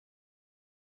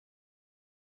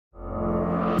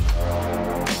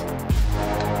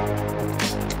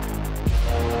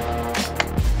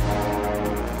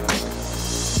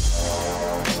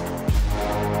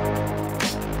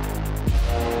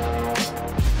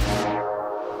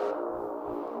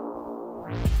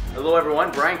Hello everyone,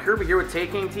 Brian Kirby here with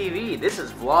TakeAimTV. This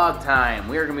is vlog time.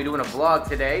 We are going to be doing a vlog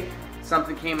today.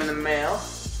 Something came in the mail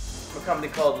from a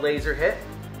company called LaserHit.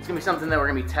 It's going to be something that we're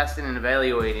going to be testing and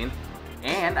evaluating.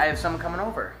 And I have someone coming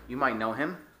over. You might know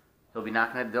him. He'll be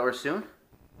knocking at the door soon.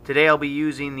 Today I'll be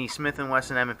using the Smith &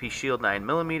 Wesson M&P Shield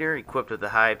 9mm equipped with the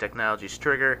Hive Technologies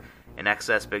trigger and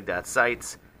XS Big Dot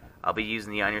sights. I'll be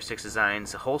using the On Your 6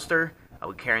 Designs holster.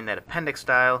 I'll be carrying that appendix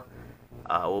style.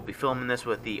 We'll be filming this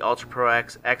with the Ultra Pro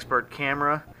X Expert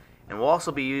camera, and we'll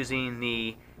also be using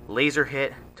the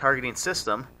LaserHit targeting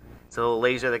system. It's a little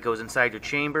laser that goes inside your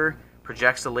chamber,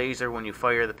 projects the laser when you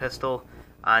fire the pistol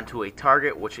onto a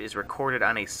target, which is recorded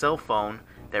on a cell phone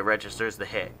that registers the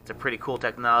hit. It's a pretty cool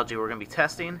technology we're going to be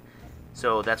testing,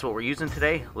 so that's what we're using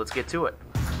today. Let's get to it.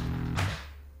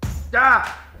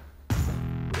 Ah!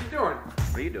 What are you doing?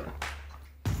 What are you doing?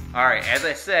 Alright, as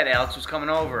I said, Alex was coming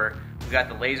over. We got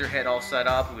the LaserHit all set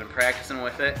up. We've been practicing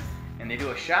with it. And they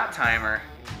do a shot timer.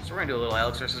 So we're going to do a little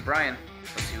Alex versus Brian.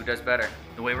 Let's see who does better.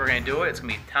 The way we're going to do it, it's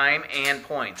going to be time and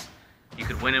points. You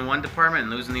could win in one department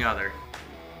and lose in the other.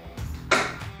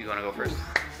 You want to go first?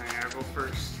 I gotta go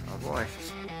first. Oh boy.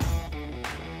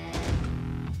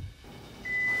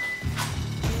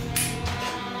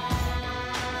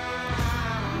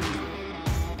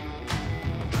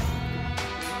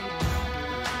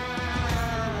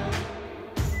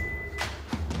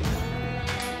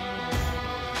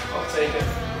 I'll take it.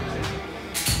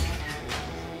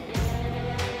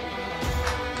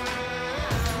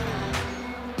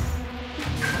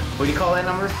 What do you call that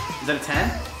number? Is that a 10?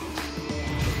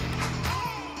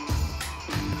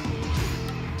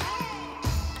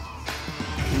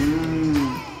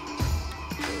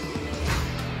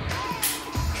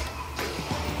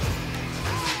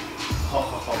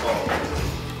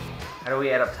 How do we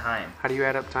add up time? How do you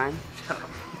add up time? Shut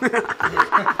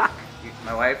up.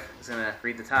 My wife is going to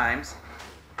read the times.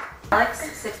 Alex,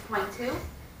 6.2.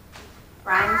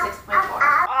 Brian, 6.4.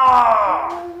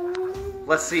 Oh!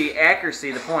 Let's see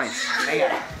accuracy, the points. Hang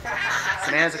on.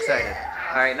 Savannah's excited.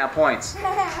 All right, now points.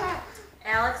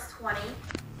 Alex, 20.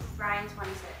 Brian,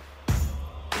 26.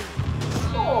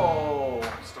 Oh!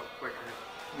 Still quicker.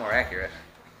 More accurate.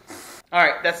 All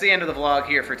right, that's the end of the vlog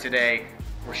here for today.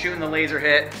 We're shooting the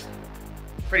LaserHit.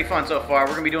 Pretty fun so far.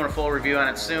 We're going to be doing a full review on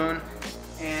it soon.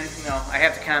 And, you know, I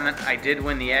have to comment, I did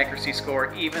win the accuracy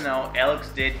score, even though Alex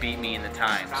did beat me in the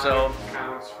time. So,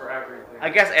 counts for everything. I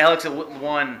guess Alex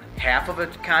won half of a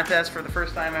contest for the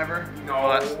first time ever.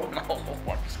 No.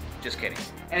 No, just kidding.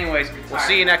 Anyways, we'll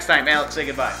see you next time. Alex, say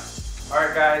goodbye.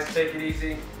 Alright guys, take it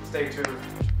easy. Stay tuned.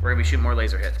 We're going to be shooting more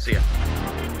LaserHit. See ya.